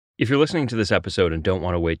If you're listening to this episode and don't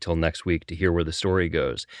want to wait till next week to hear where the story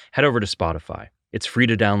goes, head over to Spotify. It's free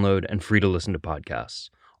to download and free to listen to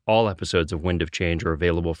podcasts. All episodes of Wind of Change are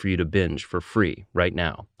available for you to binge for free right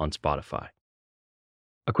now on Spotify.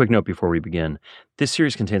 A quick note before we begin. This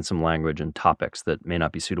series contains some language and topics that may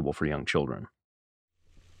not be suitable for young children.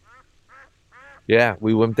 Yeah,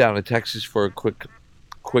 we went down to Texas for a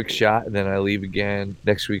quick shot, and then I leave again.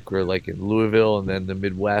 Next week we're like in Louisville and then the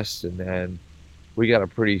Midwest, and then we got a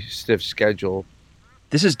pretty stiff schedule.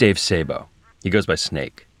 This is Dave Sabo. He goes by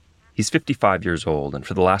Snake. He's 55 years old, and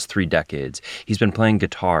for the last 3 decades, he's been playing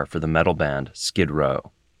guitar for the metal band Skid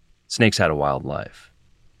Row. Snake's had a wild life.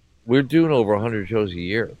 We're doing over 100 shows a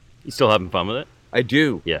year. You still having fun with it? I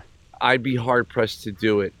do. Yeah. I'd be hard-pressed to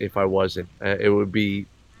do it if I wasn't. It would be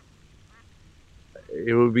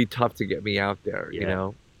tough to get me out there, you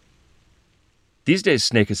know? These days,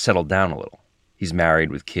 Snake has settled down a little. He's married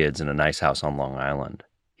with kids in a nice house on Long Island.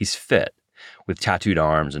 He's fit, with tattooed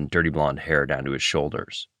arms and dirty blonde hair down to his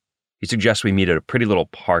shoulders. He suggests we meet at a pretty little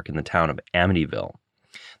park in the town of Amityville.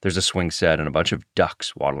 There's a swing set and a bunch of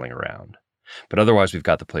ducks waddling around. But otherwise, we've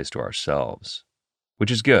got the place to ourselves. Which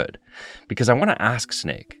is good, because I want to ask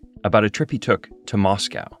Snake about a trip he took to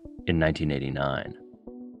Moscow in 1989.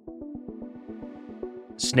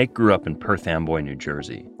 Snake grew up in Perth Amboy, New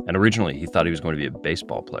Jersey, and originally he thought he was going to be a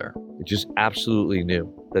baseball player. I just absolutely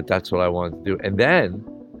knew that that's what I wanted to do. And then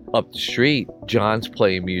up the street, John's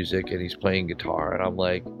playing music and he's playing guitar, and I'm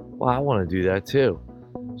like, well, I want to do that too.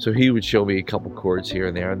 So he would show me a couple chords here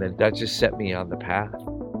and there, and then that just set me on the path.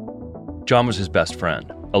 John was his best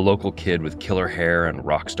friend, a local kid with killer hair and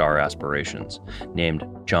rock star aspirations, named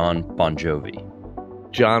John Bon Jovi.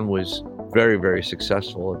 John was very, very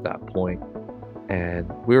successful at that point,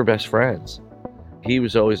 and we were best friends. He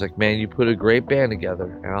was always like, man, you put a great band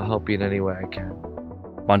together, and I'll help you in any way I can.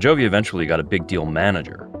 Bon Jovi eventually got a big deal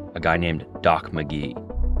manager, a guy named Doc McGee.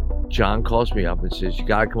 John calls me up and says, you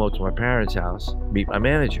gotta come up to my parents' house, meet my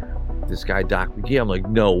manager. This guy, Doc McGee. I'm like,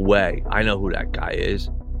 no way. I know who that guy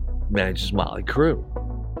is. Manages Motley Crue.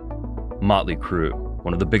 Motley Crue,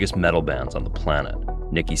 one of the biggest metal bands on the planet.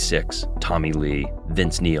 Nikki Sixx, Tommy Lee,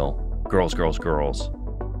 Vince Neil, Girls, Girls, Girls.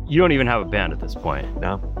 You don't even have a band at this point.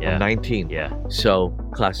 No, Yeah. I'm 19. Yeah. So,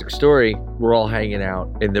 classic story, we're all hanging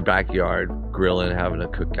out in the backyard, grilling, having a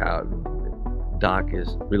cookout. Doc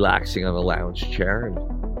is relaxing on the lounge chair.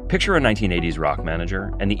 And Picture a 1980s rock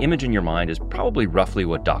manager, and the image in your mind is probably roughly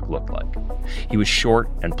what Doc looked like. He was short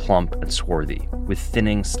and plump and swarthy, with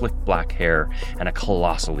thinning, slick black hair and a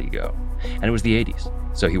colossal ego. And it was the 80s,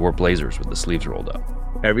 so he wore blazers with the sleeves rolled up.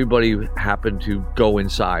 everybody happened to go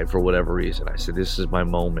inside for whatever reason. I said, this is my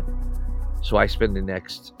moment. So I spent the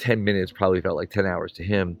next 10 minutes, probably felt like 10 hours to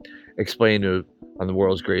him, explaining to I'm the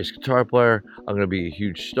world's greatest guitar player. I'm going to be a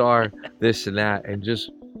huge star, this and that, and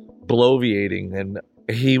just bloviating. And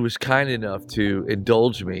he was kind enough to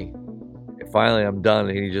indulge me. And finally, I'm done,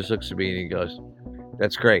 and he just looks at me and he goes,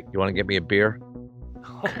 that's great. You want to get me a beer?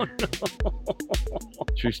 Oh, no.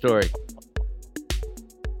 True story.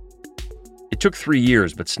 It took 3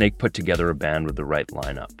 years, but Snake put together a band with the right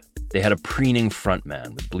lineup. They had a preening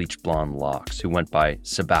frontman with bleached blonde locks who went by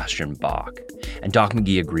Sebastian Bach, and Doc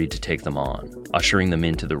McGee agreed to take them on, ushering them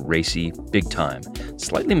into the racy, big-time,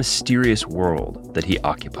 slightly mysterious world that he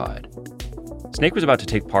occupied. Snake was about to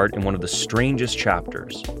take part in one of the strangest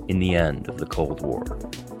chapters in the end of the Cold War.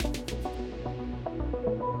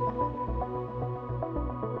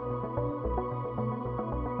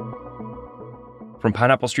 From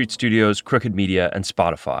Pineapple Street Studios, Crooked Media, and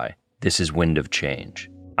Spotify, this is Wind of Change.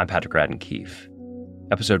 I'm Patrick Radden Keefe.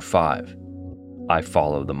 Episode 5, I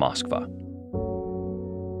Follow the Moskva.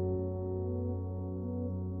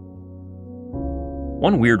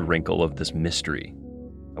 One weird wrinkle of this mystery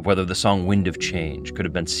of whether the song Wind of Change could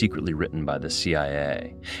have been secretly written by the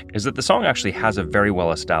CIA is that the song actually has a very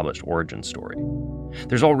well-established origin story.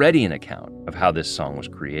 There's already an account of how this song was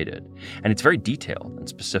created, and it's very detailed and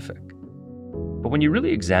specific. But when you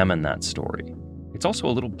really examine that story, it's also a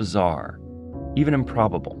little bizarre, even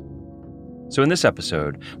improbable. So in this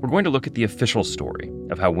episode, we're going to look at the official story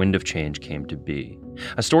of how Wind of Change came to be,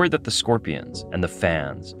 a story that the Scorpions and the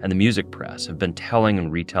fans and the music press have been telling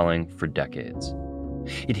and retelling for decades.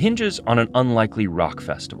 It hinges on an unlikely rock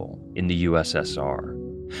festival in the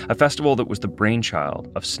USSR, a festival that was the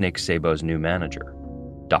brainchild of Snake Sabo's new manager,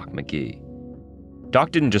 Doc McGee.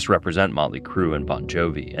 Doc didn't just represent Motley Crue and Bon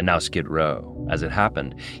Jovi, and now Skid Row. As it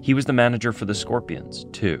happened, he was the manager for the Scorpions,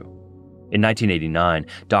 too. In 1989,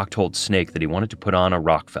 Doc told Snake that he wanted to put on a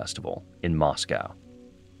rock festival in Moscow.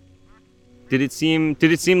 Did it seem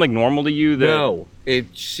like normal to you that... No, it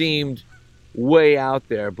seemed way out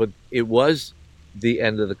there, but it was the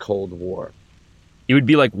end of the Cold War. It would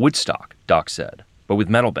be like Woodstock, Doc said, but with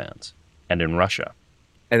metal bands, and in Russia.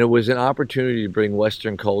 And it was an opportunity to bring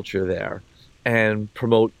Western culture there and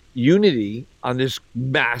promote unity on this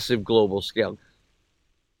massive global scale.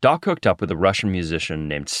 Doc hooked up with a Russian musician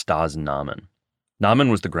named Stas Namen. Namen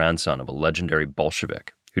was the grandson of a legendary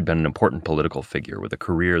Bolshevik who'd been an important political figure with a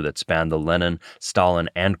career that spanned the Lenin, Stalin,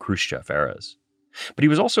 and Khrushchev eras. But he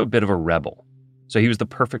was also a bit of a rebel, so he was the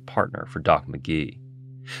perfect partner for Doc McGhee.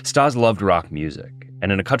 Stas loved rock music,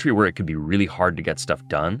 and in a country where it could be really hard to get stuff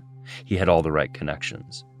done, he had all the right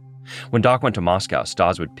connections. When Doc went to Moscow,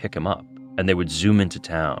 Stas would pick him up, and they would zoom into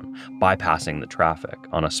town, bypassing the traffic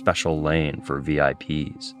on a special lane for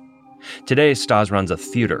VIPs. Today, Stas runs a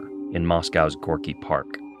theater in Moscow's Gorky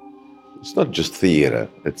Park. It's not just theater,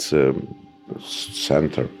 it's a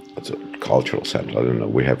center, it's a cultural center. I don't know,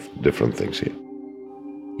 we have different things here.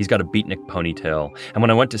 He's got a beatnik ponytail, and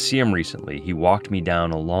when I went to see him recently, he walked me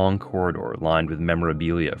down a long corridor lined with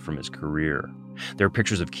memorabilia from his career. There are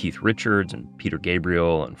pictures of Keith Richards and Peter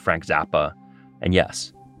Gabriel and Frank Zappa, and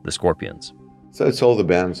yes, the Scorpions. So it's all the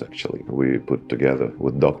bands, actually, we put together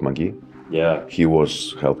with Doc McGhee. Yeah. He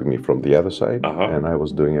was helping me from the other side, and I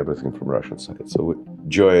was doing everything from Russian side. So we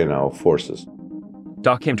join our forces.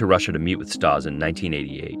 Doc came to Russia to meet with Stas in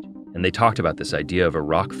 1988, and they talked about this idea of a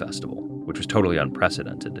rock festival, which was totally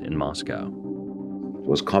unprecedented in Moscow. It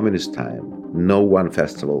was communist time, no one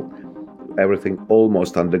festival, everything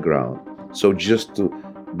almost underground. So just to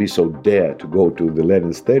be so dare to go to the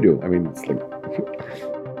Lenin Stadium, I mean, it's like...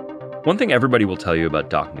 One thing everybody will tell you about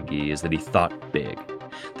Doc McGhee is that he thought big.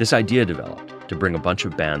 This idea developed to bring a bunch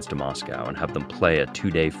of bands to Moscow and have them play a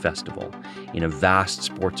 2-day festival in a vast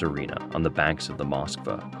sports arena on the banks of the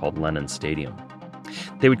Moskva called Lenin Stadium.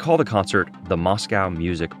 They would call the concert the Moscow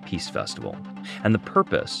Music Peace Festival. And the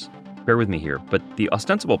purpose, bear with me here, but the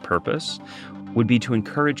ostensible purpose would be to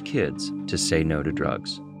encourage kids to say no to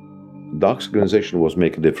drugs. Doc's organization was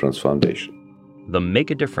Make a Difference Foundation. The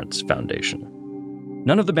Make a Difference Foundation.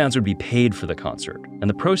 None of the bands would be paid for the concert, and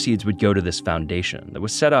the proceeds would go to this foundation that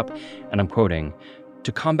was set up, and I'm quoting,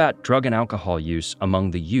 to combat drug and alcohol use among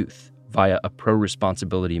the youth via a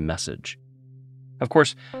pro-responsibility message. Of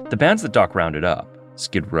course, the bands that Doc rounded up,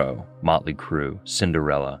 Skid Row, Motley Crue,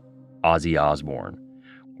 Cinderella, Ozzy Osbourne,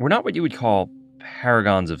 were not what you would call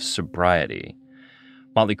paragons of sobriety.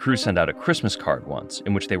 Motley Crue sent out a Christmas card once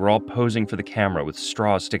in which they were all posing for the camera with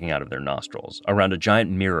straws sticking out of their nostrils around a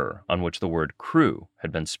giant mirror on which the word crew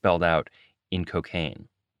had been spelled out in cocaine.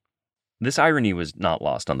 This irony was not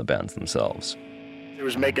lost on the bands themselves. It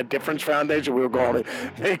was Make a Difference Foundation. We were going to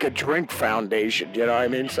Make a Drink Foundation, you know what I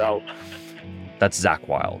mean? So that's Zakk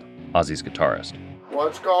Wylde, Ozzy's guitarist.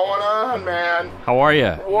 What's going on, man? How are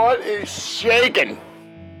you? What is shaking?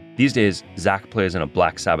 These days, Zakk plays in a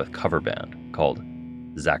Black Sabbath cover band called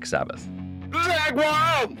Zakk Sabbath. Zakk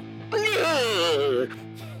Wylde!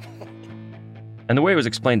 And the way it was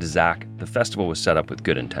explained to Zakk, the festival was set up with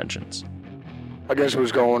good intentions. I guess it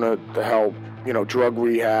was going to help, drug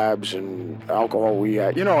rehabs and alcohol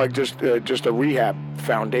rehab, like just a rehab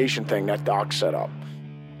foundation thing that Doc set up.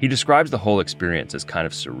 He describes the whole experience as kind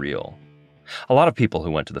of surreal. A lot of people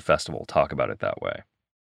who went to the festival talk about it that way.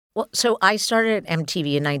 Well, so I started at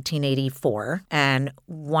MTV in 1984, and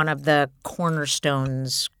one of the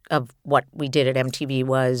cornerstones of what we did at MTV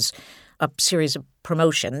was a series of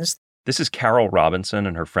promotions. This is Carol Robinson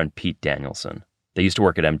and her friend Pete Danielson. They used to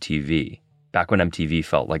work at MTV, back when MTV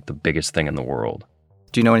felt like the biggest thing in the world.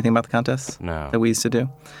 Do you know anything about the contests that we used to do?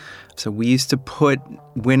 So we used to put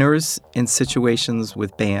winners in situations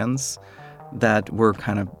with bands that were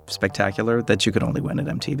kind of spectacular that you could only win at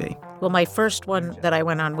MTV. Well, my first one that I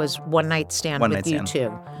went on was One Night Stand with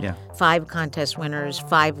U2. Yeah. 5 contest winners,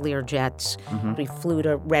 5 Learjets. Mm-hmm. We flew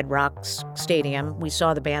to Red Rocks Stadium. We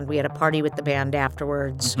saw the band. We had a party with the band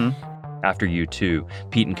afterwards. Mm-hmm. After U2,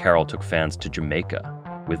 Pete and Carol took fans to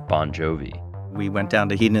Jamaica with Bon Jovi. We went down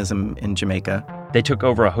to Hedonism in Jamaica. They took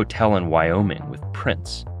over a hotel in Wyoming with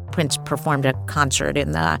Prince. Prince performed a concert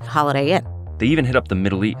in the Holiday Inn. They even hit up the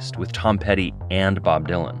Middle East with Tom Petty and Bob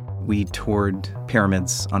Dylan. We toured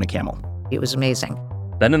pyramids on a camel. It was amazing.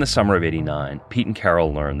 Then in the summer of '89, Pete and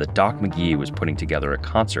Carol learned that Doc McGhee was putting together a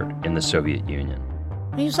concert in the Soviet Union.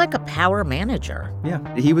 He was like a power manager.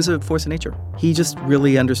 Yeah, he was a force of nature. He just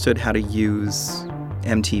really understood how to use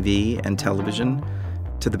MTV and television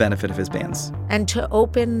to the benefit of his bands. And to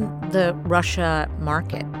open the Russia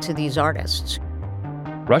market to these artists.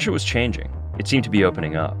 Russia was changing. It seemed to be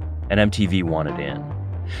opening up. And MTV wanted in.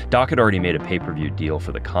 Doc had already made a pay-per-view deal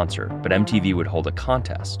for the concert, but MTV would hold a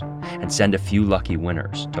contest and send a few lucky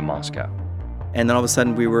winners to Moscow. And then all of a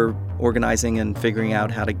sudden we were organizing and figuring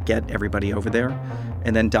out how to get everybody over there.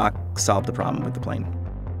 And then Doc solved the problem with the plane.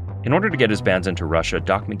 In order to get his bands into Russia,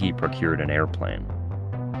 Doc McGhee procured an airplane.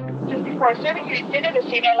 Just before serving your dinner this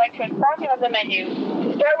evening, I'd like to inform you of the menu.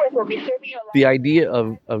 To start with, we'll be serving you The idea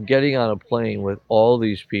of getting on a plane with all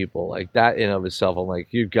these people, like that in of itself, I'm like,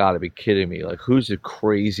 you've got to be kidding me. Like, who's the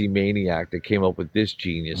crazy maniac that came up with this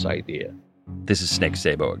genius idea? This is Snake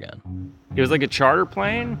Sabo again. It was like a charter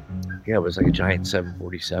plane? Yeah, it was like a giant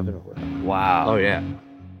 747 or whatever. Wow. Oh, yeah.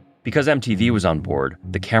 Because MTV was on board,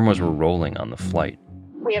 the cameras were rolling on the flight.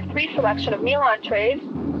 We have 3 selection of meal entrees,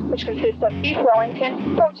 which consist of beef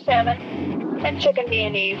Wellington, poached salmon, and chicken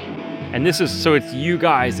Viennese. And this is, so it's you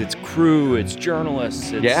guys, it's crew, it's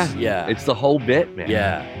journalists. It's, yeah. It's the whole bit, man.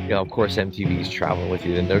 Yeah. You know, of course, MTV's traveling with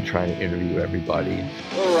you, and they're trying to interview everybody.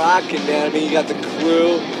 We're rocking, man. I mean, you got the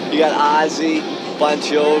crew, you got Ozzy, Bon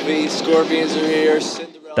Jovi, Scorpions are here,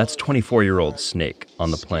 Cinderella. That's 24-year-old Snake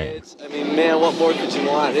on the plane. I mean, man, what more could you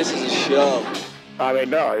want? This is a show. I mean,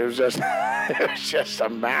 no, it was just a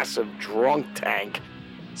massive drunk tank.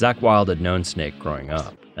 Zach Wilde had known Snake growing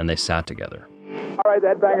up, and they sat together. All right, the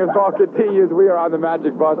Headbangers Talk continues. We are on the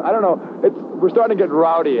Magic Bus. I don't know. We're starting to get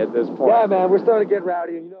rowdy at this point. Yeah, man, we're starting to get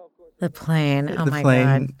rowdy. And The plane. Oh, my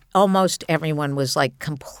God. Almost everyone was like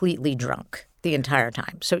completely drunk the entire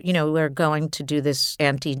time. So, we're going to do this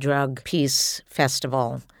anti-drug peace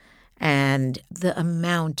festival, and the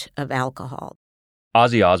amount of alcohol.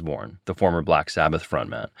 Ozzy Osbourne, the former Black Sabbath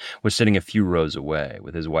frontman, was sitting a few rows away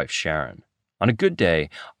with his wife Sharon. On a good day,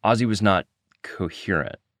 Ozzy was not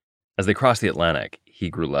coherent. As they crossed the Atlantic, he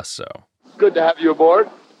grew less so. Good to have you aboard.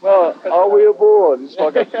 Well, are we aboard? It's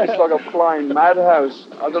like a flying madhouse.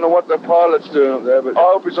 I don't know what the pilot's doing up there, but I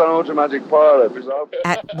hope it's an automatic pilot.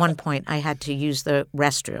 At one point, I had to use the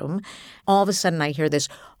restroom. All of a sudden, I hear this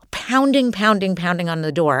pounding on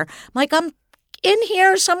the door. I'm like, I'm in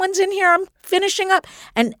here. Someone's in here. I'm finishing up.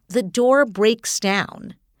 And the door breaks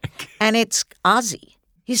down, and it's Ozzy.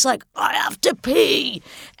 He's like, I have to pee.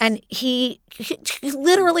 And he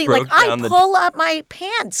literally, I pull up my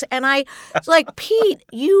pants. And I was like, Pete,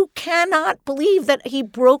 you cannot believe that he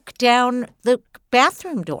broke down the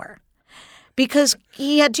bathroom door. Because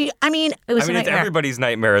he had to, it was a nightmare. It's everybody's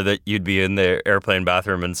nightmare that you'd be in the airplane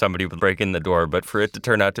bathroom and somebody would break in the door. But for it to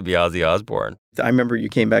turn out to be Ozzy Osbourne. I remember you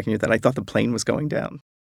came back and you thought, I thought the plane was going down.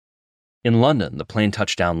 In London, the plane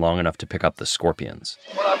touched down long enough to pick up the Scorpions.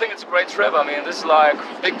 Well, I think it's a great trip. This is like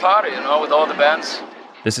a big party, with all the bands.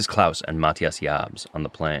 This is Klaus and Matthias Jabs on the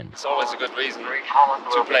plane. It's always a good reason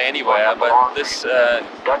to play anywhere, but this time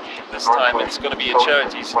it's going to be a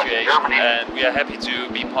charity situation, and we are happy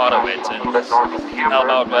to be part of it and help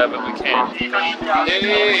out wherever we can.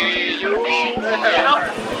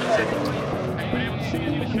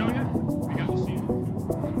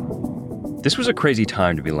 This was a crazy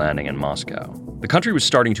time to be landing in Moscow. The country was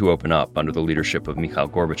starting to open up under the leadership of Mikhail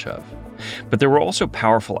Gorbachev. But there were also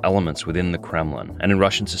powerful elements within the Kremlin and in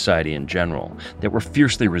Russian society in general that were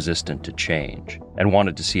fiercely resistant to change and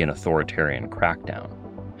wanted to see an authoritarian crackdown.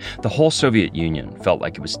 The whole Soviet Union felt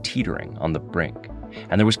like it was teetering on the brink,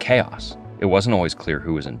 and there was chaos. It wasn't always clear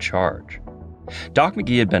who was in charge. Doc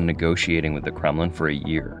McGhee had been negotiating with the Kremlin for a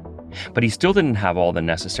year, but he still didn't have all the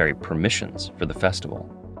necessary permissions for the festival.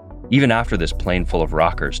 Even after this plane full of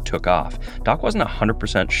rockers took off, Doc wasn't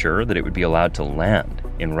 100% sure that it would be allowed to land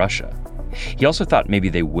in Russia. He also thought maybe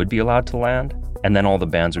they would be allowed to land, and then all the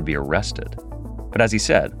bands would be arrested. But as he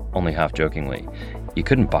said, only half jokingly, you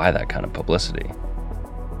couldn't buy that kind of publicity.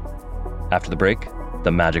 After the break,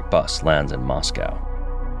 the Magic Bus lands in Moscow.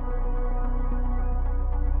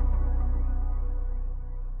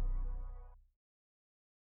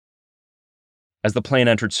 As the plane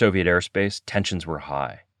entered Soviet airspace, tensions were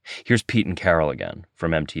high. Here's Pete and Carol again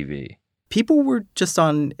from MTV. People were just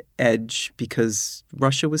on edge because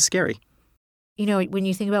Russia was scary. When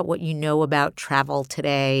you think about what you know about travel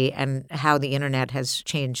today and how the internet has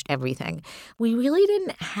changed everything, we really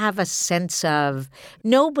didn't have a sense of,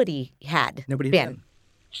 nobody had been.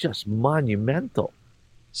 Just monumental.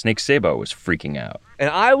 Snake Sabo was freaking out. And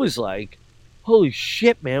I was like, holy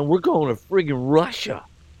shit, man, we're going to friggin' Russia.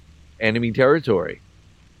 Enemy territory.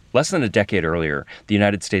 Less than a decade earlier, the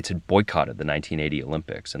United States had boycotted the 1980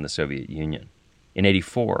 Olympics in the Soviet Union. In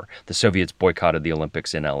 1984, the Soviets boycotted the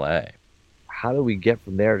Olympics in LA. How do we get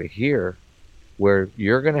from there to here where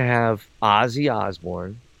you're going to have Ozzy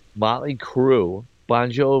Osbourne, Motley Crue,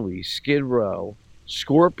 Bon Jovi, Skid Row,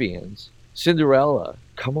 Scorpions, Cinderella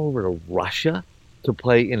come over to Russia to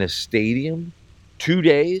play in a stadium 2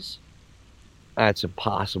 days? That's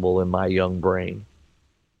impossible in my young brain.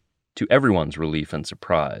 To everyone's relief and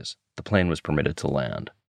surprise, the plane was permitted to land.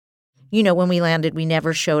 when we landed, we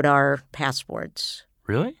never showed our passports.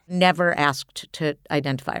 Really? Never asked to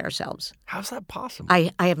identify ourselves. How's that possible?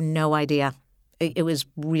 I have no idea. It was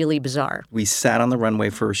really bizarre. We sat on the runway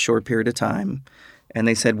for a short period of time, and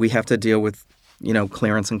they said, we have to deal with,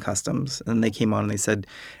 clearance and customs. And they came on and they said,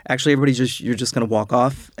 actually, you're just going to walk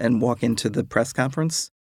off and walk into the press conference.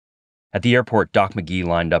 At the airport, Doc McGhee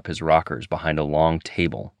lined up his rockers behind a long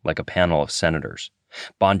table, like a panel of senators.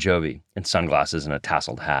 Bon Jovi, in sunglasses and a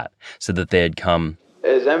tasseled hat, said that they had come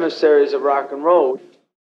as emissaries of rock and roll.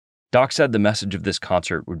 Doc said the message of this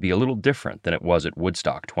concert would be a little different than it was at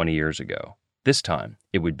Woodstock 20 years ago. This time,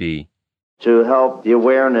 it would be to help the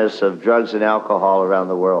awareness of drugs and alcohol around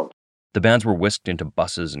the world. The bands were whisked into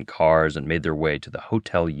buses and cars and made their way to the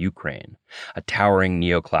Hotel Ukraine, a towering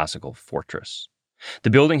neoclassical fortress. The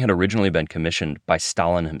building had originally been commissioned by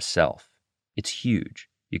Stalin himself. It's huge.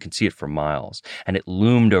 You can see it for miles, and it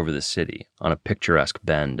loomed over the city on a picturesque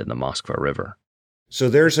bend in the Moskva River. So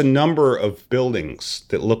there's a number of buildings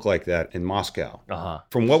that look like that in Moscow.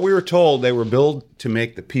 From what we were told, they were built to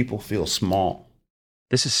make the people feel small.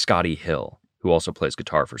 This is Scotty Hill, who also plays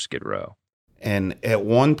guitar for Skid Row. And at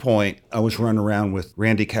one point, I was running around with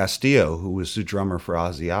Randy Castillo, who was the drummer for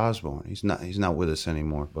Ozzy Osbourne. He's not with us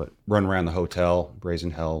anymore, but running around the hotel,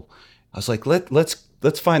 Brazen Hell. I was like,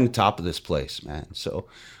 let's find the top of this place, man. So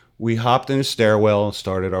we hopped in a stairwell and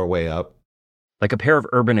started our way up. Like a pair of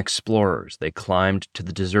urban explorers, they climbed to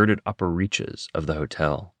the deserted upper reaches of the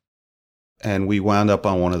hotel. And we wound up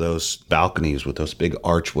on one of those balconies with those big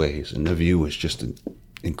archways, and the view was just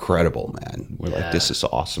incredible, man. We're like, this is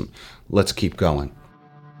awesome. Let's keep going.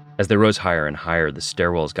 As they rose higher and higher, the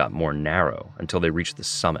stairwells got more narrow until they reached the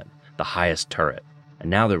summit, the highest turret. And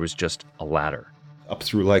now there was just a ladder. Up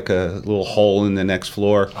through like a little hole in the next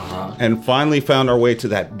floor. And finally found our way to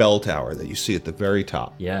that bell tower that you see at the very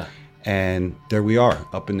top. Yeah. And there we are,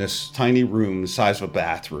 up in this tiny room the size of a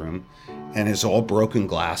bathroom, and it's all broken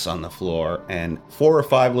glass on the floor, and 4 or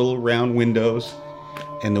 5 little round windows,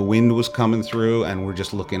 and the wind was coming through, and we're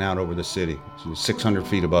just looking out over the city. So 600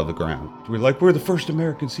 feet above the ground. We're like, we're the first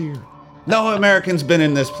Americans here. No American's been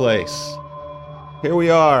in this place. Here we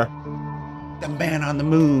are, the man on the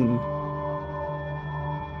moon.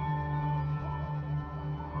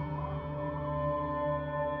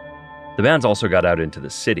 The bands also got out into the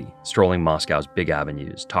city, strolling Moscow's big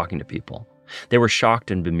avenues, talking to people. They were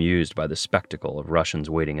shocked and bemused by the spectacle of Russians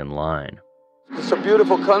waiting in line. It's a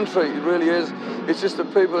beautiful country, it really is. It's just the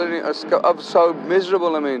people in it are so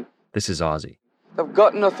miserable, I mean. This is Ozzy. They've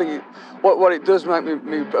got nothing. What it does make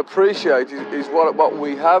me appreciate is what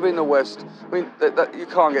we have in the West. I mean, that you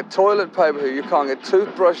can't get toilet paper here, you can't get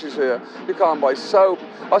toothbrushes here, you can't buy soap.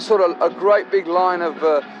 I saw a great big line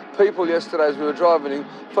of people yesterday as we were driving in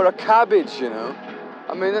for a cabbage,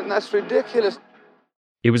 I mean, that's ridiculous.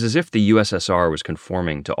 It was as if the USSR was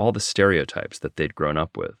conforming to all the stereotypes that they'd grown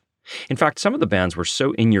up with. In fact, some of the bands were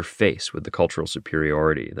so in your face with the cultural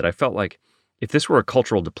superiority that I felt like if this were a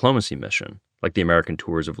cultural diplomacy mission, like the American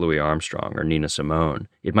tours of Louis Armstrong or Nina Simone,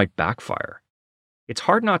 it might backfire. It's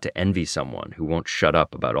hard not to envy someone who won't shut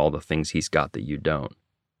up about all the things he's got that you don't,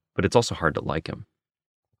 but it's also hard to like him.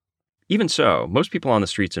 Even so, most people on the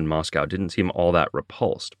streets in Moscow didn't seem all that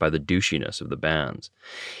repulsed by the douchiness of the bands.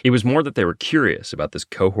 It was more that they were curious about this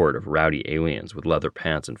cohort of rowdy aliens with leather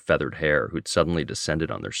pants and feathered hair who'd suddenly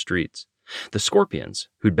descended on their streets. The Scorpions,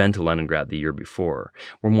 who'd been to Leningrad the year before,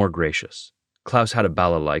 were more gracious. Klaus had a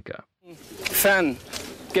balalaika. Fan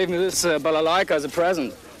gave me this balalaika as a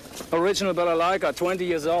present. Original balalaika, 20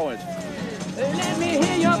 years old. Let me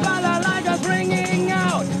hear your balalaika ringing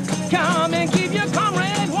out. Come and keep your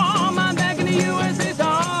comrade warm. I'm back in the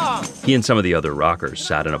USSR. He and some of the other rockers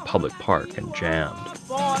sat in a public park and jammed.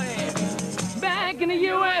 Back in the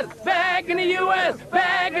US, back in the US,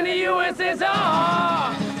 back in the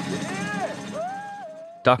USSR.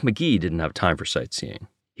 Doc McGhee didn't have time for sightseeing.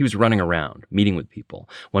 He was running around, meeting with people.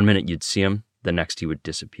 One minute you'd see him, the next he would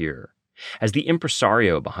disappear. As the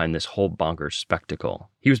impresario behind this whole bonkers spectacle,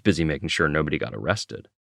 he was busy making sure nobody got arrested.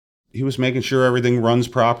 He was making sure everything runs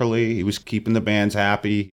properly. He was keeping the bands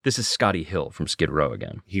happy. This is Scotty Hill from Skid Row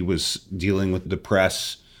again. He was dealing with the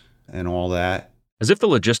press and all that. As if the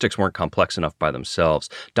logistics weren't complex enough by themselves,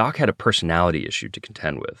 Doc had a personality issue to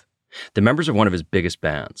contend with. The members of one of his biggest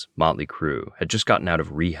bands, Motley Crue, had just gotten out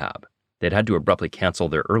of rehab. They'd had to abruptly cancel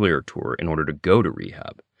their earlier tour in order to go to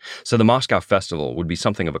rehab. So the Moscow Festival would be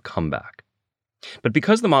something of a comeback. But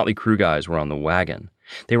because the Motley Crue guys were on the wagon,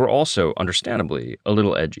 they were also, understandably, a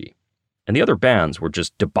little edgy. And the other bands were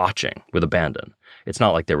just debauching with abandon. It's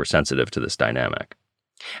not like they were sensitive to this dynamic.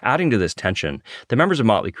 Adding to this tension, the members of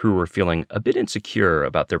Motley Crue were feeling a bit insecure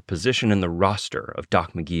about their position in the roster of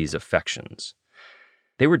Doc McGhee's affections.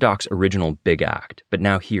 They were Doc's original big act, but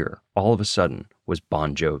now here, all of a sudden, was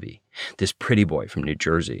Bon Jovi, this pretty boy from New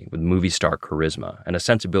Jersey with movie star charisma and a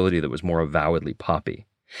sensibility that was more avowedly poppy.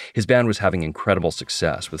 His band was having incredible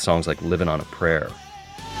success with songs like Livin' on a Prayer.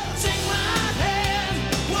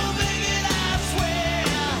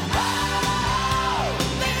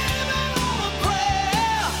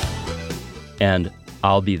 And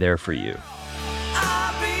I'll Be There For You.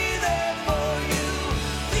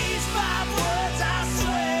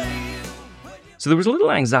 So there was a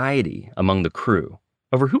little anxiety among the crew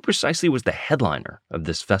over who precisely was the headliner of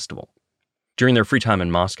this festival. During their free time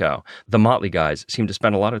in Moscow, the Motley guys seemed to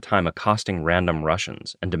spend a lot of time accosting random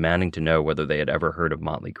Russians and demanding to know whether they had ever heard of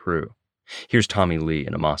Motley Crue. Here's Tommy Lee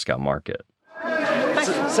in a Moscow market.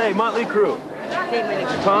 Say Motley Crue.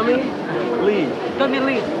 Tommy Lee. Tommy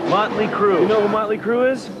Lee. Motley Crue. You know who Motley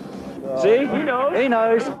Crue is? See? He knows. He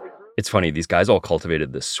knows. It's funny, these guys all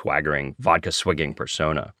cultivated this swaggering, vodka-swigging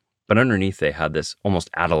persona, but underneath they had this almost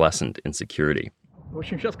adolescent insecurity. В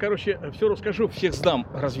общем, сейчас, все расскажу, всех сдам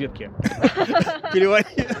разведке.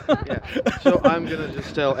 So I'm gonna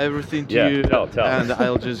just tell everything to you, tell. and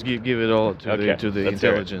I'll just give it all to the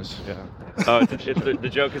intelligence. Yeah. Oh, the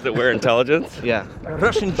joke is that we're intelligence? Yeah.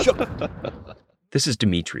 Russian joke. This is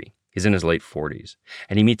Dmitri. He's in his late 40s,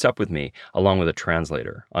 and he meets up with me, along with a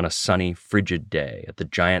translator, on a sunny, frigid day at the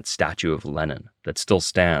giant statue of Lenin that still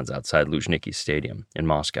stands outside Luzhniki Stadium in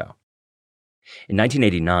Moscow. In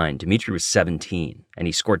 1989, Dmitri was 17, and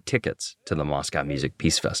he scored tickets to the Moscow Music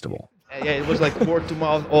Peace Festival. Yeah, it was like word to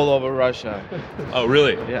mouth all over Russia. Oh,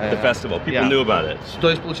 really? Yeah, the festival. People knew about it. То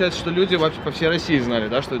есть получается, что люди вообще по всей России знали,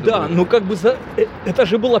 да, что это Да, было? ну как бы это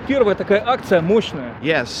же была первая такая акция мощная.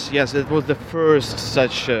 Yes, it was the first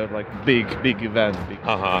such like big event.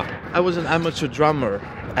 I was an amateur drummer,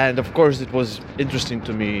 and of course it was interesting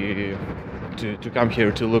to me to come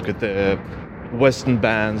here to look at the Western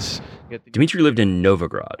bands. Dmitri lived in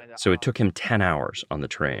Novgorod, so it took him 10 hours on the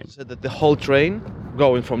train. Said that the whole train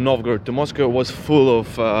going from Novgorod to Moscow was full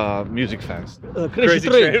of music fans. Crazy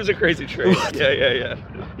train. It was a crazy train. Yeah.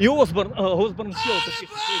 И Осборн сел.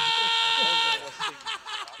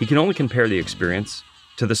 He can only compare the experience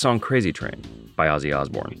to the song Crazy Train by Ozzy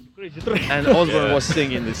Osbourne. And Osbourne was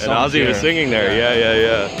singing this song. And Ozzy was singing there.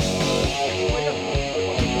 Yeah.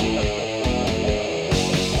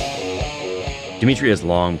 Dmitri has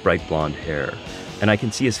long, bright blonde hair, and I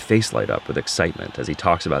can see his face light up with excitement as he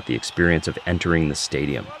talks about the experience of entering the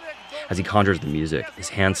stadium. As he conjures the music, his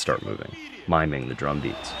hands start moving, miming the drum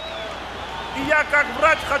beats.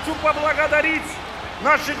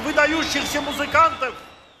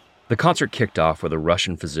 The concert kicked off with a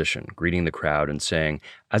Russian physician greeting the crowd and saying,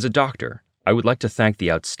 "As a doctor, I would like to thank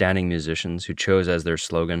the outstanding musicians who chose as their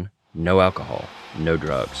slogan, 'No alcohol, no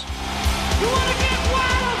drugs.'"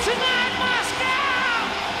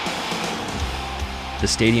 The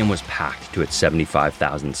stadium was packed to its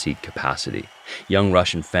 75,000-seat capacity. Young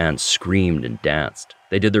Russian fans screamed and danced.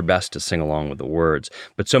 They did their best to sing along with the words,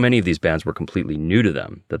 but so many of these bands were completely new to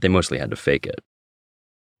them that they mostly had to fake it.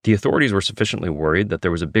 The authorities were sufficiently worried that there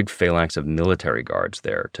was a big phalanx of military guards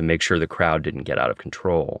there to make sure the crowd didn't get out of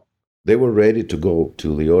control. They were ready to go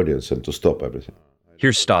to the audience and to stop everything.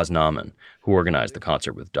 Here's Stas Nauman, who organized the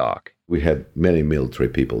concert with Doc. We had many military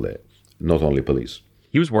people there, not only police.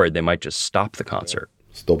 He was worried they might just stop the concert.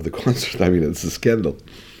 Stop the concert? I mean, it's a scandal.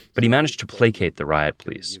 But he managed to placate the riot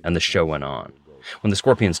police, and the show went on. When the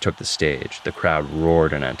Scorpions took the stage, the crowd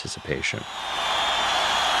roared in anticipation.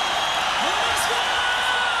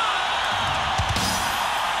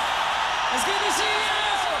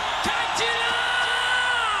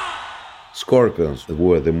 Scorpions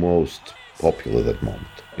were the most popular that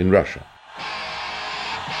moment in Russia.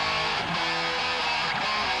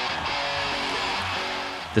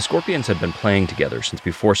 The Scorpions had been playing together since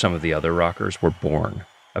before some of the other rockers were born.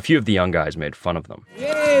 A few of the young guys made fun of them.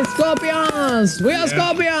 Yay, Scorpions! We are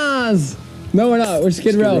Scorpions! No, we're not. We're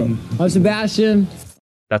Skid Row. I'm Sebastian.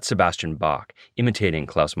 That's Sebastian Bach, imitating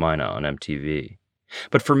Klaus Meine on MTV.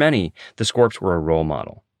 But for many, the Scorps were a role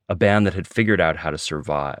model, a band that had figured out how to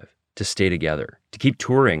survive, to stay together, to keep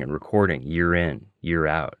touring and recording year in, year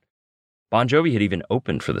out. Bon Jovi had even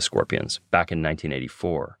opened for the Scorpions back in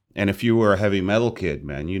 1984. And if you were a heavy metal kid,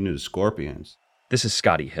 man, you knew the Scorpions. This is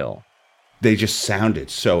Scotty Hill. They just sounded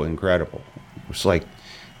so incredible. It was like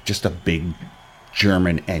just a big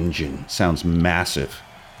German engine. Sounds massive.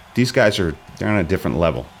 These guys they're on a different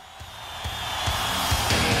level.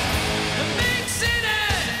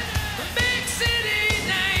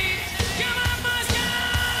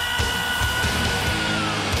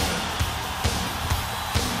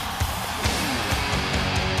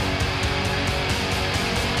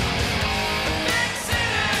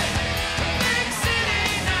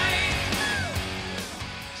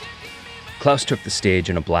 Klaus took the stage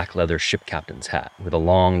in a black leather ship captain's hat with a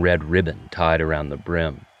long red ribbon tied around the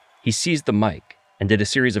brim. He seized the mic and did a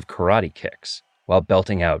series of karate kicks while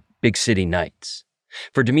belting out Big City Nights.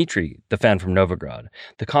 For Dmitry, the fan from Novograd,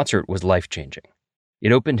 the concert was life-changing.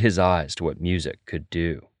 It opened his eyes to what music could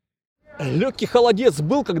do. Легкий холодец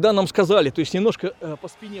был, когда нам сказали, то есть немножко по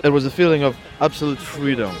спине. It was a feeling of absolute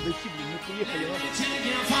freedom.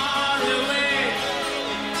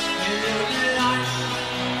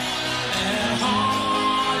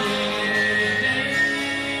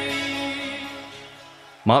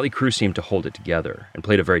 Motley Crue seemed to hold it together and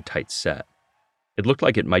played a very tight set. It looked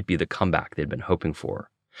like it might be the comeback they'd been hoping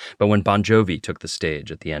for. But when Bon Jovi took the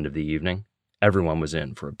stage at the end of the evening, everyone was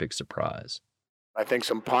in for a big surprise. I think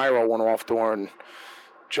some pyro went off during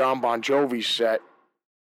John Bon Jovi's set.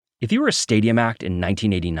 If you were a stadium act in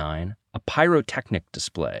 1989, a pyrotechnic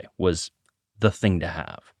display was the thing to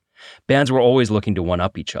have. Bands were always looking to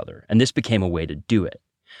one-up each other, and this became a way to do it.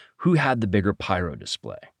 Who had the bigger pyro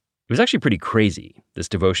display? It was actually pretty crazy, this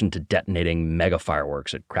devotion to detonating mega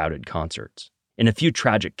fireworks at crowded concerts. In a few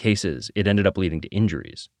tragic cases, it ended up leading to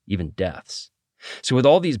injuries, even deaths. So with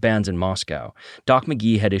all these bands in Moscow, Doc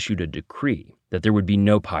McGhee had issued a decree that there would be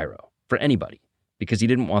no pyro for anybody because he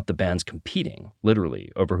didn't want the bands competing, literally,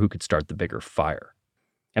 over who could start the bigger fire.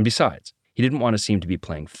 And besides, he didn't want to seem to be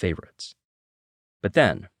playing favorites. But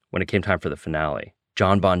then, when it came time for the finale,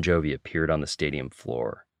 John Bon Jovi appeared on the stadium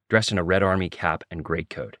floor, dressed in a Red Army cap and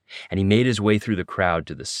greatcoat, and he made his way through the crowd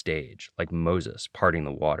to the stage, like Moses parting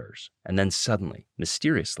the waters. And then suddenly,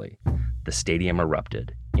 mysteriously, the stadium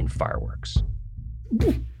erupted in fireworks.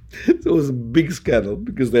 It was a big scandal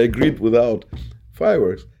because they agreed without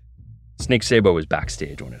fireworks. Snake Sabo was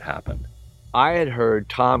backstage when it happened. I had heard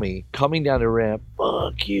Tommy coming down the ramp,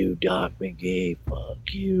 "Fuck you, Doc McGhee, fuck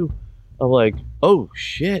you." I'm like, oh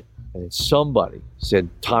shit. And then somebody said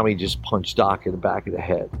Tommy just punched Doc in the back of the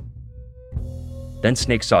head. Then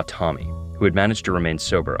Snake saw Tommy, who had managed to remain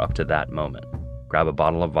sober up to that moment, grab a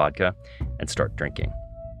bottle of vodka and start drinking.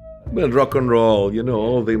 Well, rock and roll,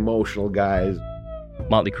 all the emotional guys.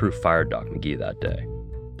 Motley Crue fired Doc McGhee that day.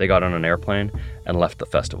 They got on an airplane and left the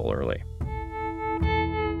festival early.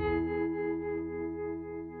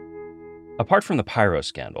 Apart from the pyro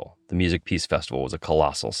scandal, the Music Peace Festival was a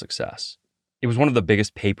colossal success. It was one of the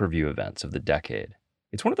biggest pay-per-view events of the decade.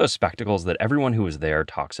 It's one of those spectacles that everyone who was there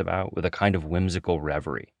talks about with a kind of whimsical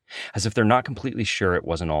reverie, as if they're not completely sure it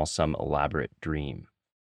wasn't all some elaborate dream.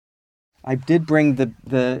 I did bring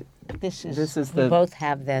the This is we both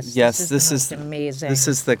have this. Yes, this is amazing. This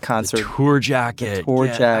is the concert. The tour jacket. The tour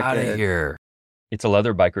Get jacket. Out of here. It's a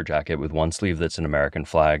leather biker jacket with one sleeve that's an American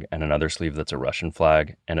flag and another sleeve that's a Russian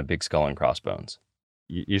flag and a big skull and crossbones.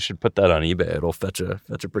 You should put that on eBay. It'll fetch a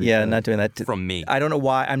pretty. Yeah, thing. not doing that From me. I don't know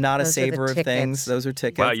why. I'm not a Those saver are the of things. tickets. Those are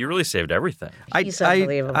tickets. Wow, you really saved everything. He's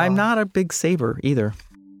unbelievable. I'm not a big saver either.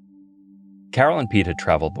 Carol and Pete had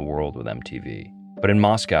traveled the world with MTV, but in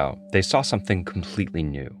Moscow, they saw something completely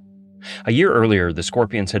new. A year earlier, the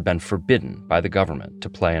Scorpions had been forbidden by the government to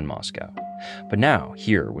play in Moscow. But now,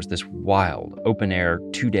 here was this wild, open-air,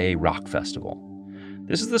 2-day rock festival.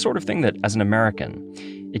 This is the sort of thing that, as an American,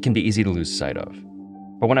 it can be easy to lose sight of.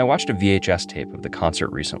 But when I watched a VHS tape of the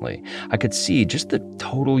concert recently, I could see just the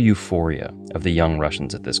total euphoria of the young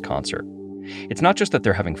Russians at this concert. It's not just that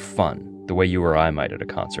they're having fun, the way you or I might at a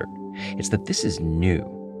concert. It's that this is new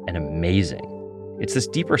and amazing. It's this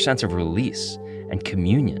deeper sense of release and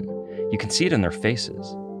communion. You can see it in their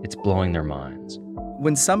faces. It's blowing their minds.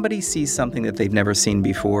 When somebody sees something that they've never seen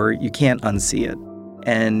before, you can't unsee it.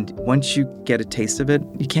 And once you get a taste of it,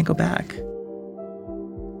 you can't go back.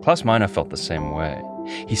 Klaus Meine felt the same way.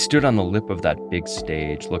 He stood on the lip of that big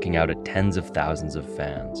stage looking out at tens of thousands of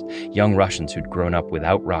fans, young Russians who'd grown up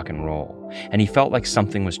without rock and roll, and he felt like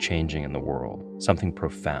something was changing in the world, something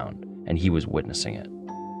profound, and he was witnessing it.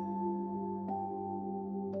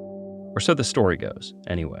 Or so the story goes,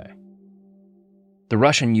 anyway. The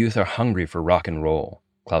Russian youth are hungry for rock and roll,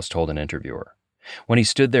 Klaus told an interviewer. When he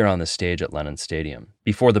stood there on the stage at Lenin Stadium,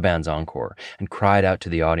 before the band's encore, and cried out to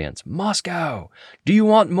the audience, "Moscow, do you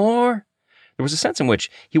want more?" There was a sense in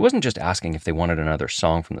which he wasn't just asking if they wanted another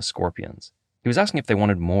song from the Scorpions. He was asking if they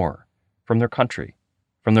wanted more from their country,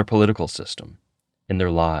 from their political system, in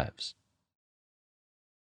their lives.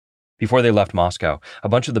 Before they left Moscow, a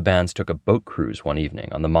bunch of the bands took a boat cruise one evening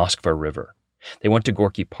on the Moskva River. They went to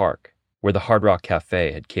Gorky Park, where the Hard Rock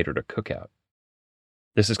Cafe had catered a cookout.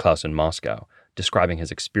 This is Klaus in Moscow, describing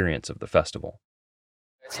his experience of the festival.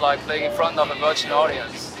 It's like playing in front of a virgin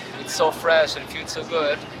audience. It's so fresh and feels so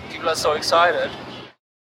good. People are so excited.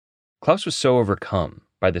 Klaus was so overcome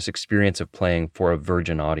by this experience of playing for a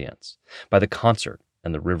virgin audience, by the concert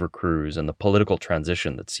and the river cruise and the political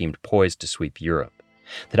transition that seemed poised to sweep Europe,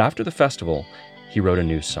 that after the festival, he wrote a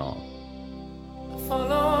new song.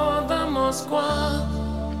 Follow the Moskva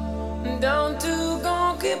down to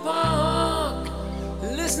Gorky Park,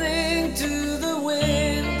 listening to the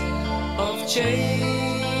wind of change.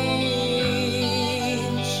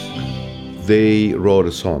 They wrote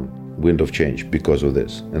a song, Wind of Change, because of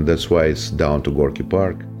this, and that's why it's down to Gorky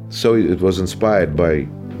Park. So it was inspired by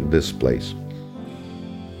this place.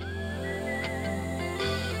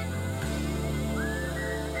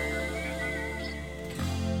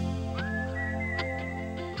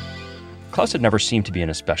 Klaus had never seemed to be an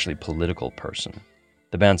especially political person.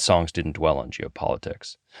 The band's songs didn't dwell on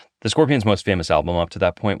geopolitics. The Scorpions' most famous album up to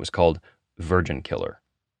that point was called Virgin Killer.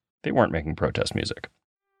 They weren't making protest music.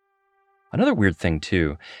 Another weird thing,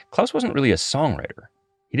 too, Klaus wasn't really a songwriter.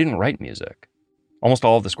 He didn't write music. Almost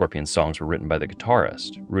all of the Scorpions' songs were written by the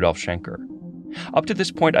guitarist, Rudolf Schenker. Up to this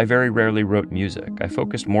point, I very rarely wrote music. I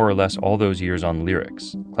focused more or less all those years on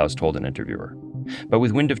lyrics, Klaus told an interviewer. But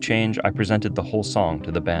with Wind of Change, I presented the whole song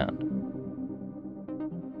to the band.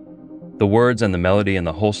 The words and the melody and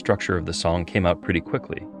the whole structure of the song came out pretty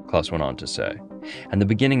quickly, Klaus went on to say. And the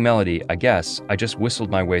beginning melody, I guess, I just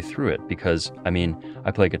whistled my way through it because,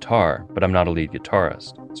 I play guitar, but I'm not a lead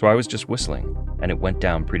guitarist. So I was just whistling, and it went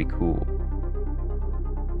down pretty cool.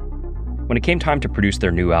 When it came time to produce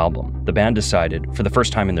their new album, the band decided, for the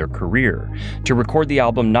first time in their career, to record the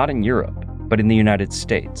album not in Europe, but in the United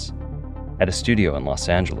States, at a studio in Los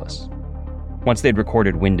Angeles. Once they'd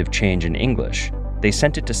recorded Wind of Change in English, they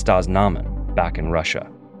sent it to Stas Namen, back in Russia.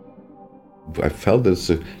 I felt it's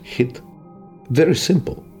a hit. Very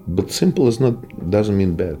simple, but simple doesn't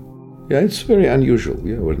mean bad. Yeah, it's very unusual.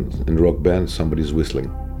 Yeah, when in a rock band somebody's whistling.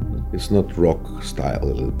 It's not rock style a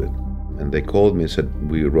little bit. And they called me and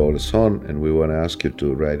said, we wrote a song and we want to ask you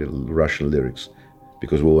to write Russian lyrics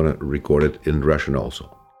because we want to record it in Russian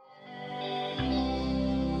also.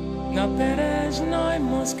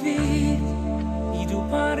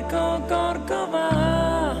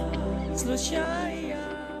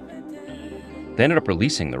 They ended up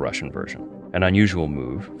releasing the Russian version, an unusual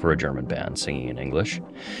move for a German band singing in English,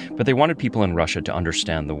 but they wanted people in Russia to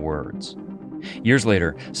understand the words. Years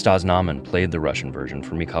later, Stas Namen played the Russian version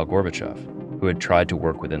for Mikhail Gorbachev, who had tried to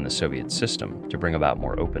work within the Soviet system to bring about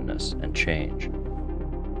more openness and change.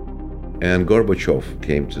 And Gorbachev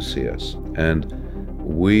came to see us, and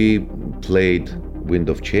we played Wind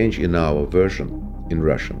of Change in our version in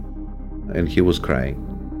Russian, and he was crying.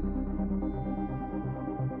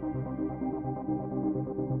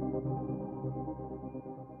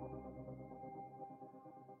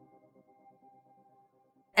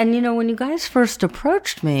 And when you guys first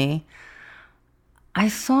approached me, I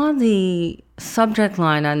saw the subject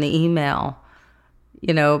line on the email,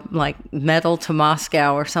 like Metal to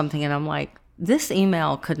Moscow or something, and I'm like, this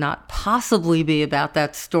email could not possibly be about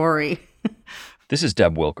that story. This is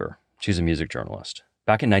Deb Wilker. She's a music journalist.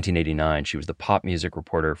 Back in 1989, she was the pop music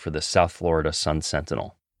reporter for the South Florida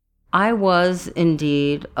Sun-Sentinel. I was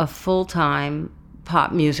indeed a full-time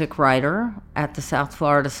pop music writer at the South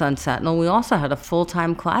Florida Sun-Sentinel. We also had a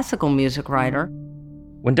full-time classical music writer.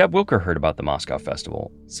 When Deb Wilker heard about the Moscow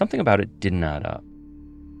Festival, something about it didn't add up.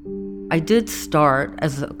 I did start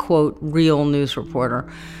as a, quote, real news reporter.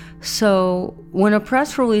 So when a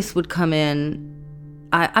press release would come in,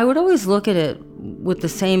 I would always look at it with the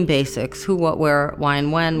same basics: who, what, where, why,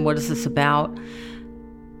 and when, what is this about?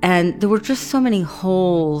 And there were just so many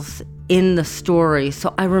holes in the story.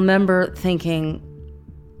 So I remember thinking,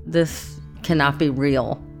 this cannot be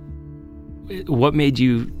real. What made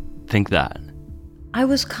you think that? I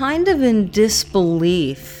was kind of in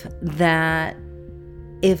disbelief that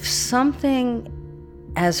if something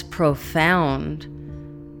as profound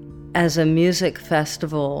as a music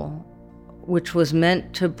festival, which was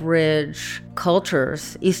meant to bridge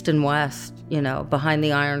cultures, East and West, behind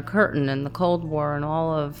the Iron Curtain and the Cold War and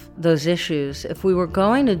all of those issues, if we were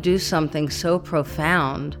going to do something so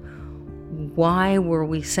profound, why were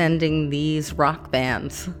we sending these rock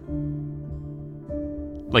bands?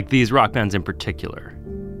 Like these rock bands in particular?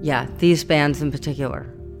 Yeah, these bands in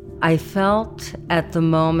particular. I felt at the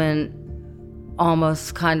moment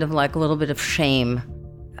almost kind of like a little bit of shame.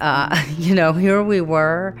 Here we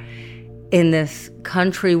were in this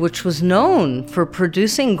country which was known for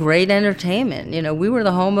producing great entertainment. We were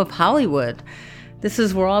the home of Hollywood. This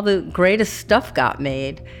is where all the greatest stuff got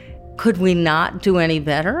made. Could we not do any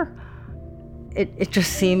better? It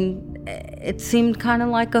seemed kind of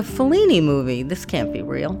like a Fellini movie. This can't be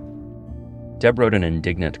real. Deb wrote an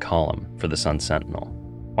indignant column for the Sun-Sentinel.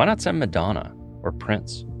 Why not send Madonna or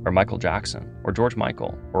Prince or Michael Jackson, or George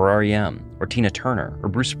Michael, or R.E.M., or Tina Turner, or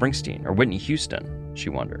Bruce Springsteen, or Whitney Houston, she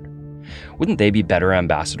wondered. Wouldn't they be better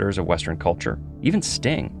ambassadors of Western culture? Even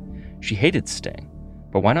Sting. She hated Sting,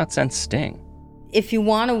 but why not send Sting? If you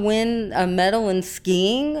want to win a medal in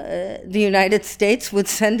skiing, the United States would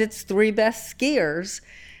send its 3 best skiers.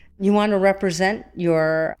 You want to represent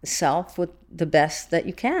yourself with the best that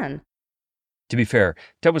you can. To be fair,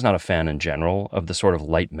 Deb was not a fan in general of the sort of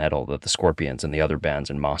light metal that the Scorpions and the other bands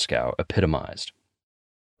in Moscow epitomized.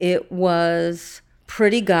 It was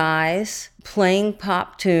pretty guys playing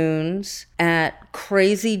pop tunes at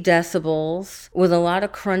crazy decibels with a lot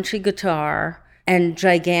of crunchy guitar and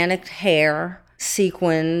gigantic hair,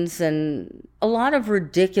 sequins, and a lot of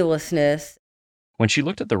ridiculousness. When she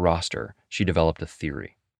looked at the roster, she developed a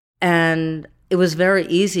theory. And it was very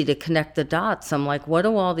easy to connect the dots. I'm like, what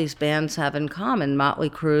do all these bands have in common? Motley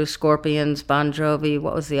Crue, Scorpions, Bon Jovi,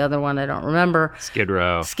 what was the other one? I don't remember. Skid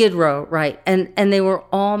Row. Skid Row, right. And they were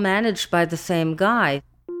all managed by the same guy.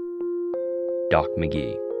 Doc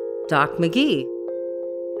McGhee. Doc McGhee.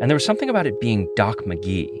 And there was something about it being Doc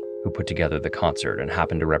McGhee who put together the concert and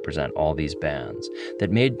happened to represent all these bands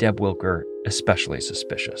that made Deb Wilker especially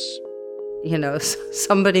suspicious. You know,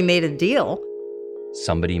 somebody made a deal.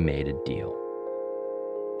 Somebody made a deal.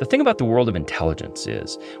 The thing about the world of intelligence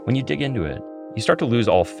is, when you dig into it, you start to lose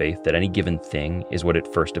all faith that any given thing is what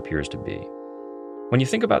it first appears to be. When you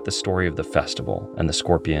think about the story of the festival and the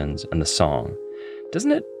Scorpions and the song,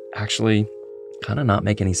 doesn't it actually kind of not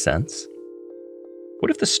make any sense? What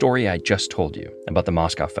if the story I just told you about the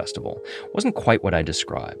Moscow Festival wasn't quite what I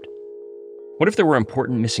described? What if there were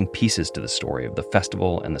important missing pieces to the story of the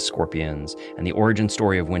festival and the Scorpions and the origin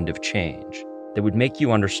story of Wind of Change that would make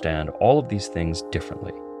you understand all of these things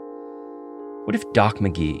differently? What if Doc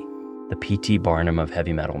McGhee, the P.T. Barnum of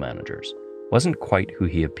heavy metal managers, wasn't quite who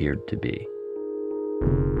he appeared to be?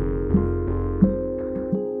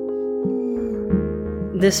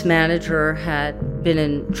 This manager had been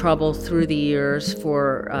in trouble through the years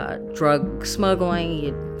for drug smuggling.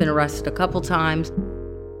 He'd been arrested a couple times.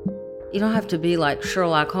 You don't have to be like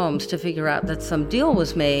Sherlock Holmes to figure out that some deal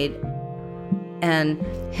was made. And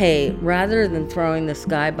hey, rather than throwing this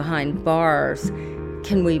guy behind bars,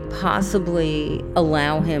 can we possibly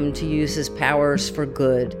allow him to use his powers for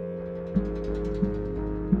good?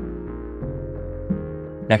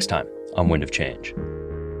 Next time on Wind of Change,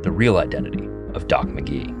 the real identity of Doc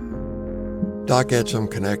McGhee. Doc had some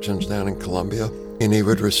connections down in Colombia, and he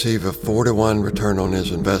would receive a 4-to-1 return on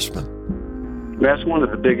his investment. That's one of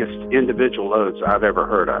the biggest individual loads I've ever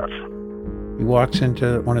heard of. He walks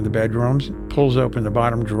into one of the bedrooms, pulls open the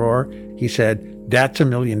bottom drawer. He said, "That's $1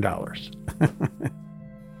 million."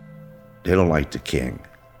 They don't like the king.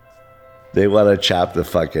 They want to chop the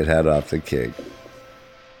fucking head off the king.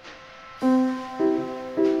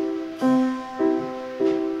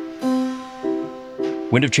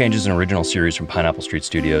 Wind of Change is an original series from Pineapple Street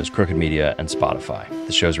Studios, Crooked Media, and Spotify.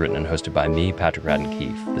 The show's written and hosted by me, Patrick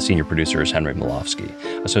Radden-Keefe. The senior producer is Henry Malofsky.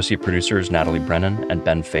 Associate producers Natalie Brennan and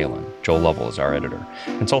Ben Phelan. Joel Lovell is our editor.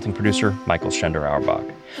 Consulting producer Michael Schender-Auerbach.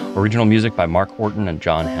 Original music by Mark Orton and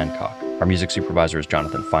John Hancock. Our music supervisor is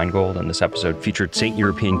Jonathan Feingold, and this episode featured St.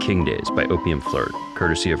 European King Days by Opium Flirt,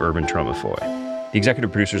 courtesy of Urban Tromafoy. The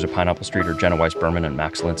executive producers of Pineapple Street are Jenna Weiss-Berman and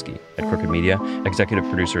Max Linsky. At Crooked Media, executive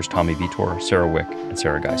producers Tommy Vitor, Sarah Wick, and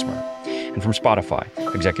Sarah Geismer. And from Spotify,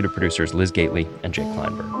 executive producers Liz Gately and Jake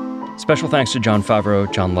Kleinberg. Special thanks to John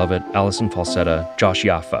Favreau, John Lovett, Allison Falsetta, Josh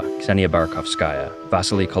Yaffa, Ksenia Barakovskaya,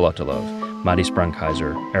 Vasily Kolotolov, Madi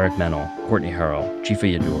Sprung-Kaiser, Eric Mennel, Courtney Harrell,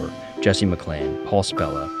 Jifa Yadur, Jesse McLean, Paul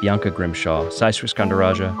Spella, Bianca Grimshaw, Saiswa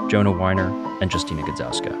Skandaraja, Jonah Weiner, and Justina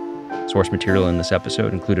Godzowska. Source material in this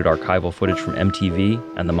episode included archival footage from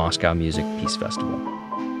MTV and the Moscow Music Peace Festival.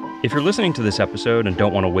 If you're listening to this episode and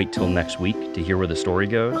don't want to wait till next week to hear where the story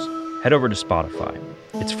goes, head over to Spotify.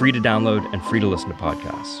 It's free to download and free to listen to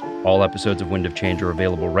podcasts. All episodes of Wind of Change are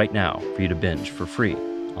available right now for you to binge for free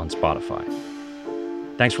on Spotify.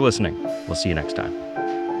 Thanks for listening. We'll see you next time.